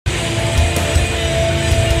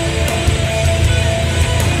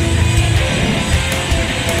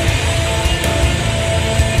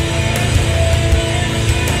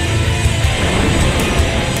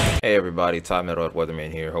everybody, metalhead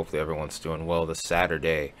weatherman here. Hopefully everyone's doing well this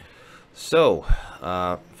Saturday. So,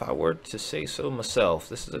 if I were to say so myself,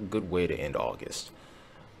 this is a good way to end August.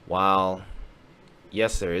 While,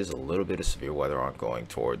 yes, there is a little bit of severe weather ongoing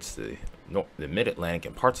towards the mid-Atlantic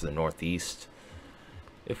and parts of the Northeast,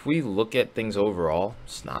 if we look at things overall,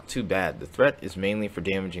 it's not too bad. The threat is mainly for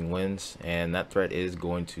damaging winds, and that threat is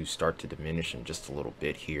going to start to diminish in just a little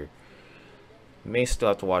bit here. You may still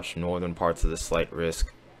have to watch northern parts of the slight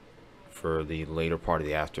risk for the later part of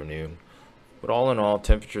the afternoon. But all in all,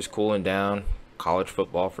 temperatures cooling down. College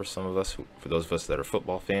football for some of us, for those of us that are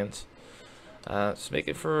football fans. Let's make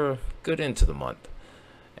it for a good end to the month.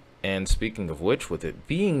 And speaking of which, with it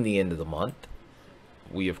being the end of the month,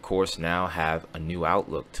 we of course now have a new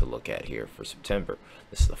outlook to look at here for September.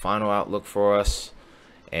 This is the final outlook for us.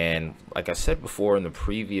 And like I said before in the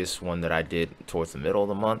previous one that I did towards the middle of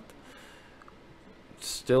the month,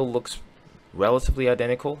 still looks relatively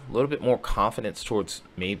identical. A little bit more confidence towards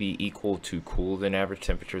maybe equal to cooler than average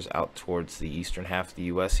temperatures out towards the eastern half of the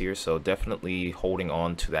US here. So definitely holding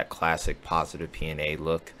on to that classic positive P&A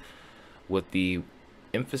look, with the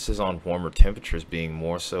emphasis on warmer temperatures being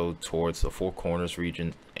more so towards the Four Corners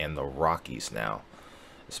region and the Rockies now,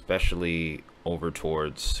 especially over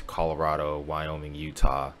towards Colorado, Wyoming,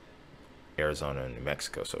 Utah, Arizona, and New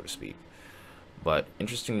Mexico, so to speak. But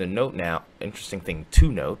interesting thing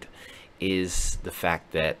to note is the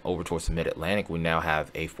fact that over towards the mid-Atlantic, we now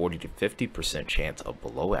have a 40 to 50% chance of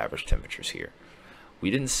below average temperatures here.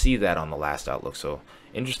 We didn't see that on the last outlook, so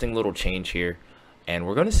interesting little change here. And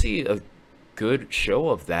we're going to see a good show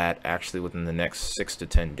of that actually within the next 6 to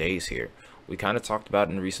 10 days here. We kind of talked about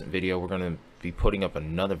it in a recent video. We're going to be putting up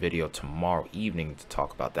another video tomorrow evening to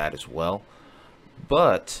talk about that as well.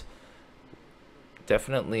 But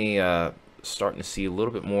definitely starting to see a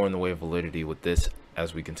little bit more in the way of validity with this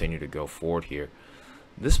as we continue to go forward here.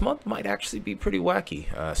 This month might actually be pretty wacky,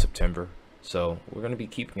 September, so we're going to be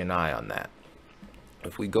keeping an eye on that.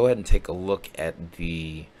 If we go ahead and take a look at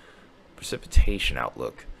the precipitation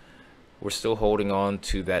outlook, we're still holding on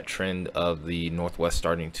to that trend of the northwest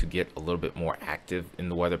starting to get a little bit more active in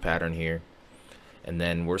the weather pattern here. And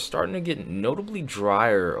then we're starting to get notably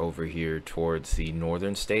drier over here towards the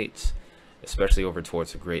northern states, especially over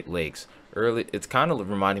towards the Great Lakes. It's kind of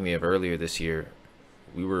reminding me of earlier this year.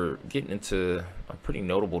 We were getting into a pretty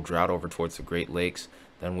notable drought over towards the Great Lakes.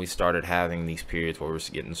 Then we started having these periods where we're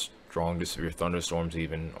getting strong to severe thunderstorms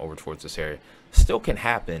even over towards this area. Still can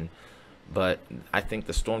happen, but I think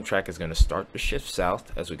the storm track is going to start to shift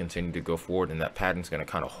south as we continue to go forward, and that pattern is going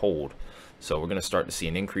to kind of hold. So we're going to start to see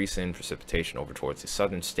an increase in precipitation over towards the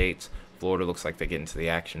southern states. Florida looks like they get into the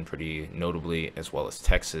action pretty notably, as well as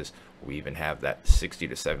Texas. We even have that 60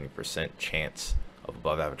 to 70% chance of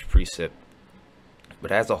above average precip.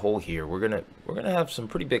 But as a whole here, we're gonna have some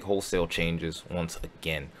pretty big wholesale changes once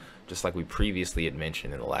again, just like we previously had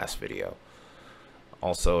mentioned in the last video.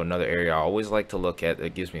 Also, another area I always like to look at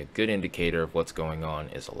that gives me a good indicator of what's going on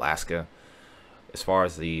is Alaska. As far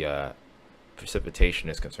as the precipitation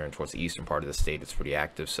is concerned towards the eastern part of the state, it's pretty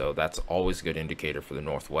active, so that's always a good indicator for the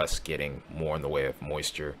northwest getting more in the way of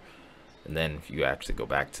moisture. And then if you actually go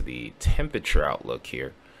back to the temperature outlook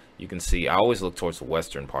here, you can see I always look towards the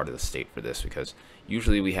western part of the state for this, because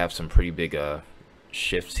usually we have some pretty big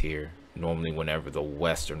shifts here normally whenever the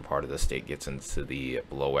western part of the state gets into the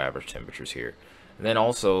below average temperatures here. And then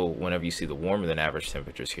also whenever you see the warmer than average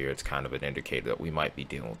temperatures here, it's kind of an indicator that we might be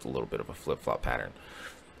dealing with a little bit of a flip-flop pattern.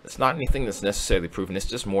 It's not anything that's necessarily proven, it's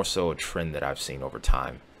just more so a trend that I've seen over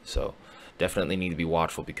time. So definitely need to be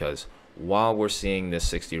watchful, because while we're seeing this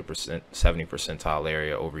 60 to 70 percentile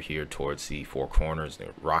area over here towards the Four Corners, the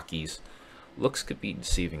Rockies, looks could be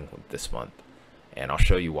deceiving this month. And I'll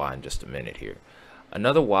show you why in just a minute here.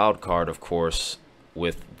 Another wild card, of course,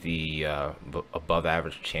 with the above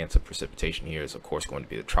average chance of precipitation here is of course going to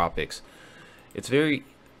be the tropics. It's very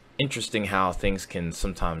interesting how things can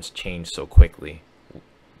sometimes change so quickly.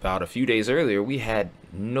 About a few days earlier, we had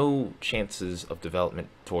no chances of development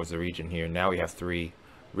towards the region here. Now we have 3.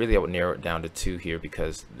 Really, I would narrow it down to 2 here,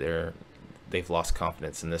 because they've lost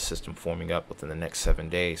confidence in this system forming up within the next 7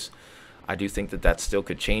 days. I do think that still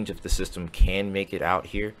could change if the system can make it out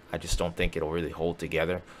here. I just don't think it'll really hold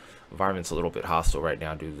together. Environment's a little bit hostile right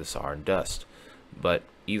now due to the Saharan dust. But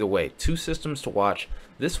either way, 2 systems to watch.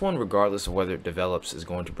 This one, regardless of whether it develops, is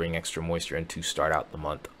going to bring extra moisture in to start out the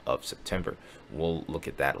month of September. We'll look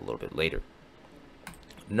at that a little bit later.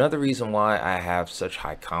 Another reason why I have such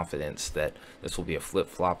high confidence that this will be a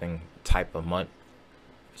flip-flopping type of month,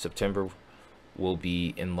 September, will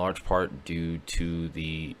be in large part due to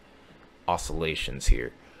the oscillations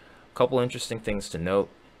here. A couple interesting things to note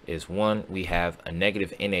is one, we have a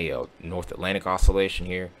negative NAO, North Atlantic oscillation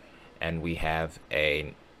here, and we have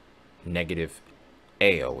a negative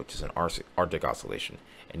AO, which is an Arctic oscillation.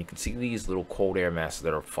 And you can see these little cold air masses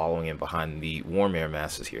that are following in behind the warm air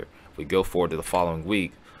masses here. If we go forward to the following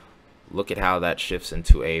week, look at how that shifts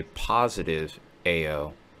into a positive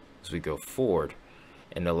AO as we go forward,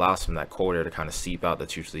 and it allows some of that cold air to kind of seep out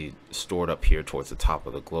that's usually stored up here towards the top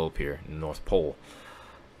of the globe here in the North Pole.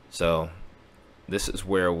 So this is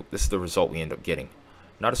the result we end up getting.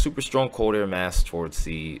 Not a super strong cold air mass towards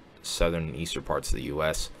the southern and eastern parts of the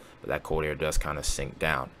US, but that cold air does kind of sink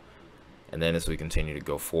down. And then as we continue to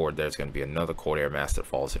go forward, there's going to be another cold air mass that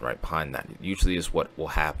falls in right behind that. It usually is what will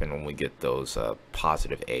happen when we get those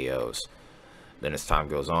positive AOs. Then as time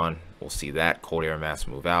goes on, we'll see that cold air mass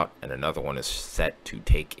move out, and another one is set to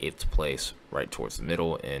take its place right towards the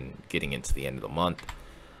middle and getting into the end of the month.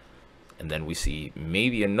 And then we see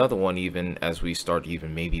maybe another one even as we start to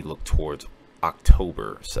even maybe look towards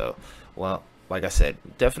October. So, well, like I said,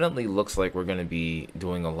 definitely looks like we're going to be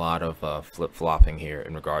doing a lot of flip-flopping here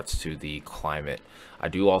in regards to the climate. I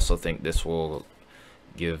do also think this will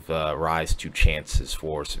give rise to chances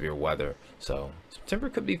for severe weather. So September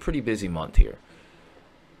could be a pretty busy month here.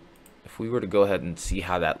 If we were to go ahead and see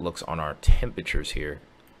how that looks on our temperatures here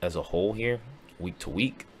as a whole here, week to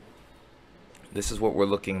week, this is what we're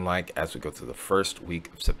looking like as we go through the first week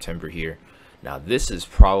of September here. Now, this is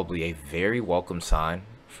probably a very welcome sign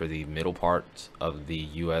for the middle parts of the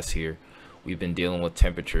US here. We've been dealing with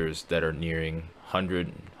temperatures that are nearing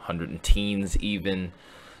 100 teens even.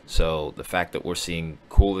 So the fact that we're seeing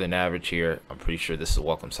cooler than average here, I'm pretty sure this is a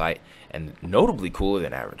welcome sight, and notably cooler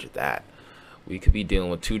than average at that. We could be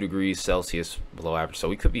dealing with 2 degrees Celsius below average. So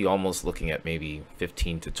we could be almost looking at maybe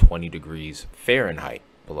 15 to 20 degrees Fahrenheit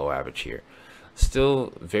below average here.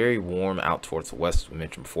 Still very warm out towards the west, as we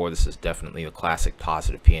mentioned before. This is definitely a classic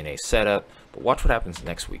positive PNA setup. But watch what happens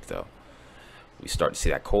next week, though. We start to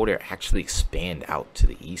see that cold air actually expand out to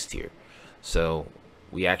the east here. So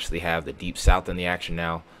we actually have the deep south in the action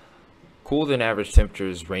now. Cooler than average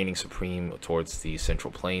temperatures reigning supreme towards the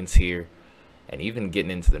central plains here, and even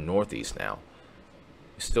getting into the northeast now.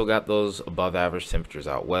 We still got those above average temperatures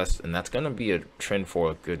out west, and that's going to be a trend for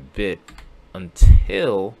a good bit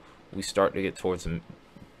until we start to get towards the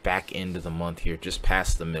back end of the month here, just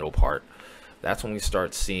past the middle part. That's when we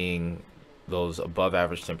start seeing those above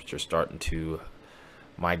average temperatures starting to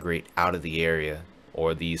migrate out of the area,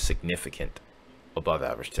 or these significant above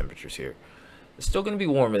average temperatures here. It's still going to be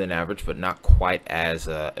warmer than average, but not quite as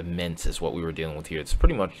immense as what we were dealing with here. It's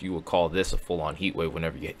pretty much, you would call this a full-on heat wave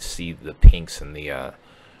whenever you see the pinks and the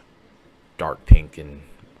dark pink, and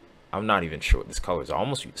I'm not even sure what this color is. I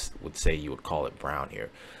almost would say you would call it brown here.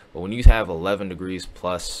 But when you have 11 degrees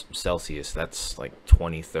plus Celsius, that's like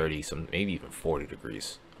 20, 30, some maybe even 40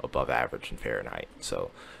 degrees above average in Fahrenheit.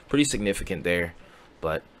 So pretty significant there,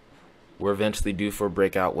 but we're eventually due for a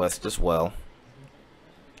breakout west as well.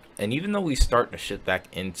 And even though we start to shift back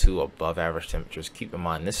into above average temperatures, keep in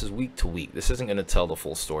mind this is week to week. This isn't going to tell the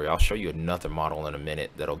full story. I'll show you another model in a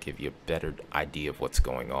minute that'll give you a better idea of what's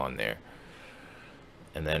going on there.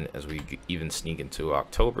 And then as we even sneak into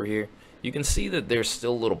October here, you can see that there's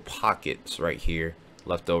still little pockets right here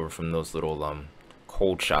left over from those little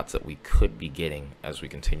cold shots that we could be getting as we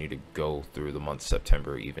continue to go through the month of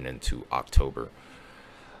September, even into October.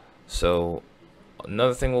 So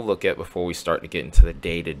another thing we'll look at before we start to get into the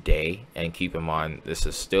day-to-day, and keep in mind this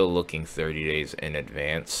is still looking 30 days in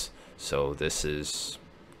advance, so this is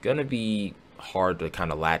gonna be hard to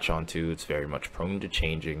kind of latch onto. It's very much prone to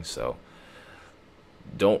changing, so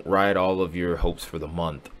don't ride all of your hopes for the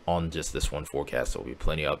month on just this one forecast. There'll be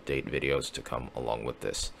plenty of update videos to come along with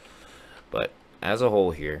this. But as a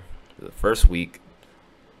whole here, the first week,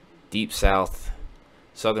 deep south,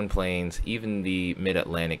 southern plains, even the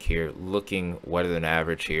mid-Atlantic here, looking wetter than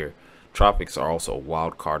average here. Tropics are also a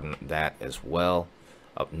wild card in that as well.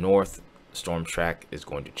 Up north, storm track is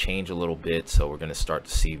going to change a little bit, so we're going to start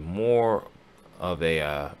to see more of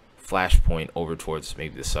a flashpoint over towards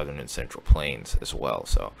maybe the southern and central plains as well.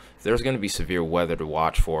 So if there's going to be severe weather to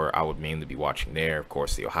watch for, I would mainly be watching there. Of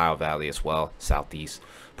course, the Ohio Valley as well, southeast.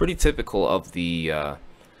 Pretty typical of the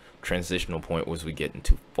transitional point as we get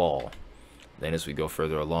into fall. Then as we go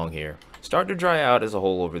further along here, start to dry out as a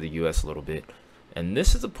whole over the US a little bit. And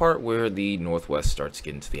this is the part where the northwest starts to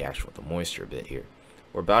get into the action with the moisture a bit here.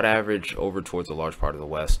 We're about average over towards a large part of the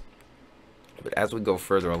west. But as we go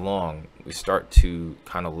further along, we start to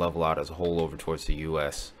kind of level out as a whole over towards the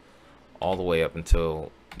US, all the way up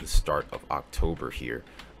until the start of October here.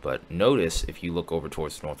 But notice if you look over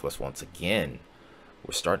towards the northwest once again,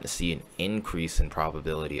 we're starting to see an increase in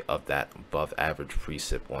probability of that above average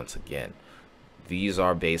precip once again. These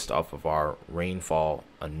are based off of our rainfall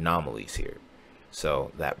anomalies here.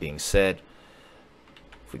 So that being said,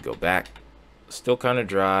 if we go back, still kind of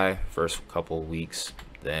dry first couple of weeks.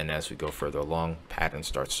 Then as we go further along, pattern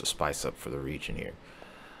starts to spice up for the region here.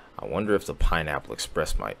 I wonder if the Pineapple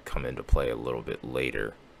Express might come into play a little bit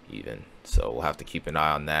later even. So we'll have to keep an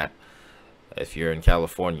eye on that. If you're in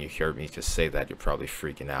California, you heard me just say that, you're probably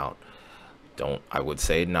freaking out. I would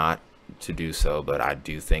say not to do so, but I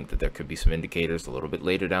do think that there could be some indicators a little bit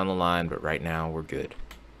later down the line, but right now we're good.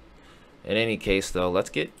 In any case though, let's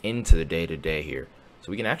get into the day-to-day here.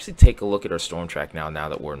 So we can actually take a look at our storm track now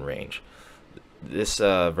that we're in range. This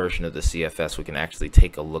version of the CFS, we can actually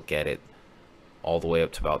take a look at it all the way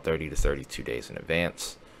up to about 30 to 32 days in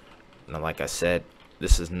advance. Now, like I said,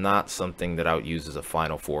 this is not something that I would use as a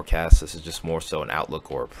final forecast. This is just more so an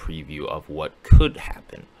outlook or a preview of what could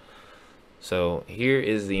happen. So here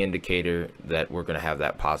is the indicator that we're going to have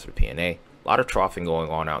that positive PNA. A lot of troughing going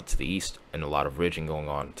on out to the east and a lot of ridging going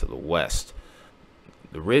on to the west.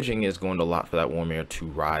 The ridging is going to allow for that warm air to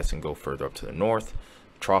rise and go further up to the north.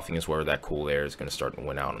 Troughing is where that cool air is going to start to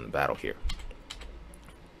win out in the battle here.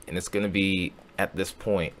 And it's going to be at this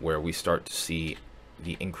point where we start to see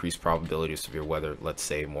the increased probability of severe weather, let's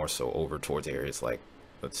say more so over towards areas like,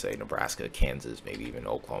 let's say, Nebraska, Kansas, maybe even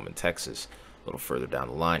Oklahoma and Texas, a little further down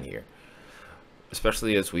the line here.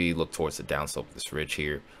 Especially as we look towards the downslope of this ridge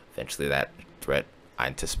here. Eventually that threat, I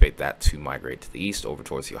anticipate that to migrate to the east over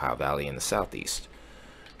towards the Ohio Valley and the southeast.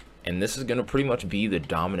 And this is going to pretty much be the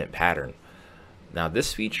dominant pattern. Now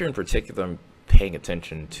this feature in particular I'm paying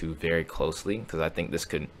attention to very closely because I think this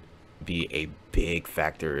could be a big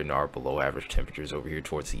factor in our below average temperatures over here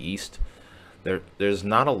towards the east. There's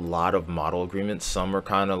not a lot of model agreements. Some are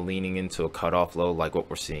kind of leaning into a cutoff low like what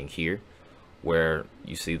we're seeing here, where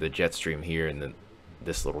you see the jet stream here and then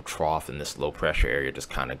this little trough in this low pressure area just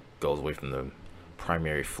kind of goes away from the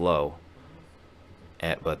primary flow.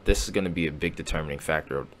 But this is going to be a big determining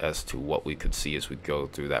factor as to what we could see as we go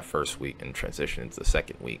through that first week and transition into the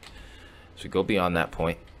second week. As we go beyond that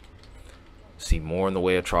point, see more in the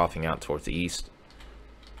way of troughing out towards the east.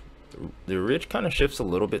 The ridge kind of shifts a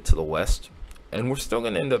little bit to the west, and we're still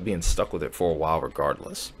going to end up being stuck with it for a while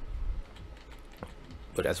regardless.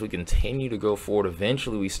 But as we continue to go forward,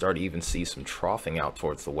 eventually we start to even see some troughing out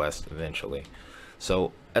towards the west eventually.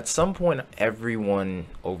 So at some point, everyone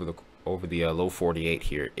over the low 48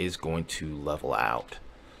 here is going to level out.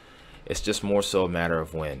 It's just more so a matter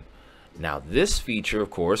of when. Now this feature, of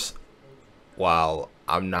course, while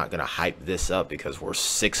I'm not going to hype this up because we're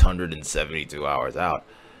 672 hours out,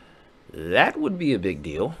 that would be a big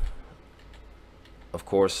deal. Of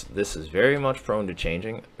course, this is very much prone to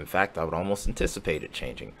changing. In fact, I would almost anticipate it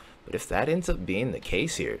changing. But if that ends up being the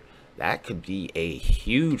case here, that could be a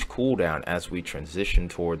huge cool down as we transition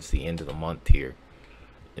towards the end of the month here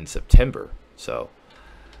in September. So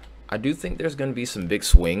I do think there's going to be some big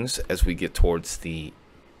swings as we get towards the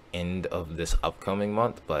end of this upcoming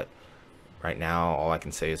month, but right now all I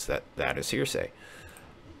can say is that that is hearsay.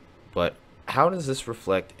 But how does this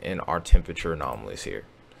reflect in our temperature anomalies here?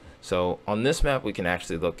 So on this map we can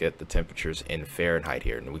actually look at the temperatures in Fahrenheit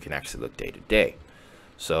here, and we can actually look day to day.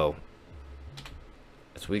 So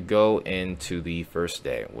as we go into the first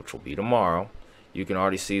day, which will be tomorrow, you can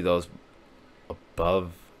already see those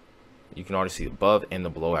above, you can already see above and the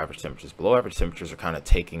below average temperatures. Below average temperatures are kind of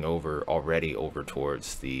taking over already over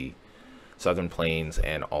towards the southern plains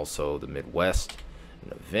and also the Midwest.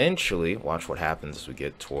 And eventually, watch what happens as we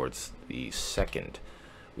get towards the second.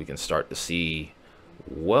 We can start to see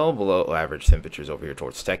well below average temperatures over here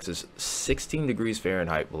towards Texas. 16 degrees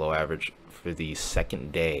Fahrenheit below average for the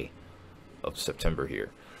second day of September here.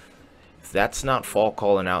 If that's not fall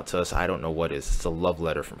calling out to us, I don't know what is. It's a love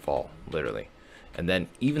letter from fall, literally. And then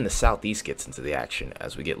even the southeast gets into the action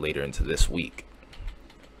as we get later into this week.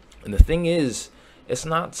 And the thing is, it's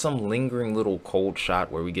not some lingering little cold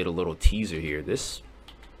shot where we get a little teaser here. This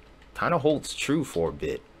kind of holds true for a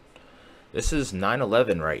bit. This is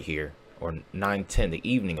 9/11 right here, or 9/10, the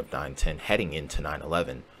evening of 9/10, heading into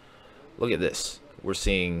 9/11. Look at this. We're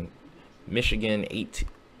seeing Michigan,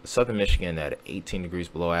 southern Michigan at 18 degrees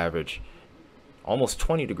below average, almost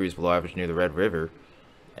 20 degrees below average near the Red River.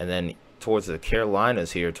 And then towards the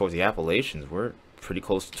Carolinas here, towards the Appalachians, we're pretty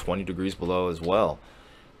close to 20 degrees below as well.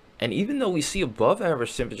 And even though we see above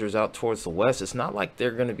average temperatures out towards the west, it's not like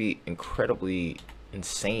they're going to be incredibly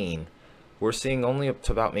insane. We're seeing only up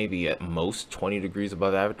to about maybe at most 20 degrees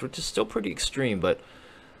above average, which is still pretty extreme, but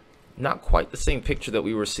not quite the same picture that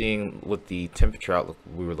we were seeing with the temperature outlook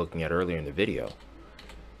we were looking at earlier in the video.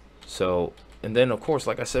 So And then, of course,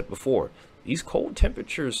 like I said before, these cold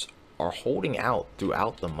temperatures are holding out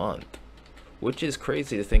throughout the month, which is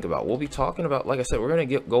crazy to think about. We'll be talking about, like I said, we're going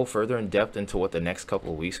to go further in depth into what the next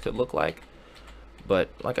couple of weeks could look like. But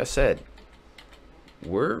like I said,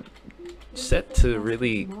 we're set to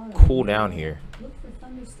really cool down here.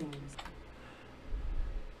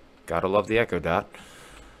 Gotta love the echo dot.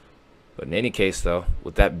 But in any case, though,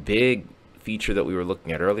 with that big feature that we were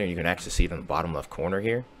looking at earlier, and you can actually see it in the bottom left corner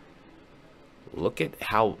here, look at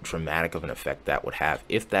how dramatic of an effect that would have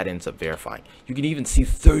if that ends up verifying. You can even see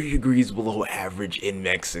 30 degrees below average in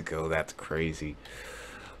Mexico. That's crazy.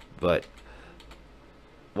 But,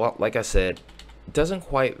 well, like I said, it doesn't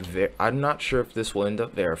quite I'm not sure if this will end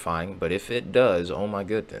up verifying, but if it does, oh my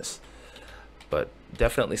goodness. But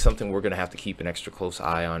definitely something we're going to have to keep an extra close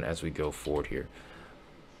eye on as we go forward here.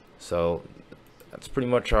 So that's pretty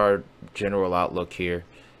much our general outlook here.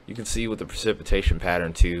 You can see with the precipitation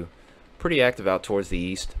pattern too, pretty active out towards the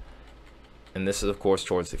east, and this is of course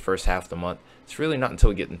towards the first half of the month. It's really not until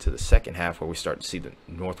we get into the second half where we start to see the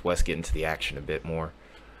northwest get into the action a bit more.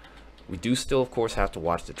 We do still of course have to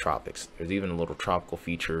watch the tropics. There's even a little tropical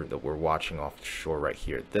feature that we're watching off the shore right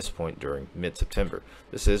here at this point during mid-September.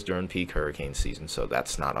 This is during peak hurricane season, so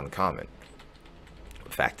that's not uncommon.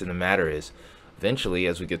 The fact of the matter is, eventually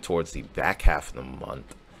as we get towards the back half of the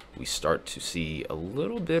month, we start to see a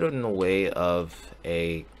little bit in the way of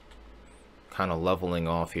a kind of leveling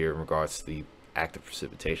off here in regards to the active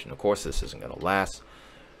precipitation. Of course, this isn't going to last,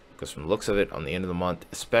 because from the looks of it, on the end of the month,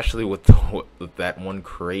 especially with that one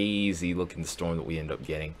crazy looking storm that we end up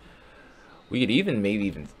getting, we could even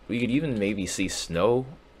maybe see snow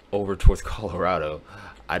over towards Colorado.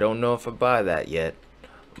 I don't know if I buy that yet,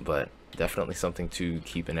 but definitely something to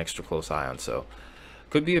keep an extra close eye on. So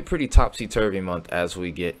could be a pretty topsy-turvy month as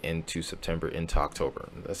we get into September into October.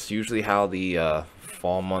 That's usually how the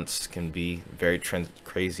fall months can be. Very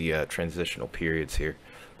crazy transitional periods here.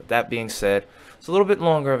 But that being said, it's a little bit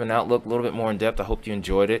longer of an outlook, a little bit more in depth. I hope you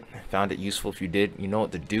enjoyed it, found it useful. If you did, you know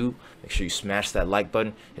what to do. Make sure you smash that like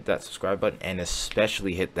button, hit that subscribe button, and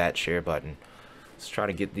especially hit that share button. Let's try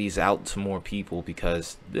to get these out to more people,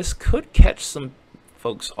 because this could catch some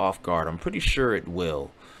folks off guard. I'm pretty sure it will,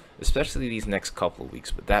 especially these next couple of weeks.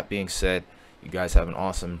 But that being said, you guys have an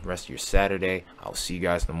awesome rest of your Saturday. I'll see you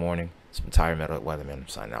guys in the morning. It's Metalhead Weatherman. I'm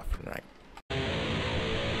signing out for tonight.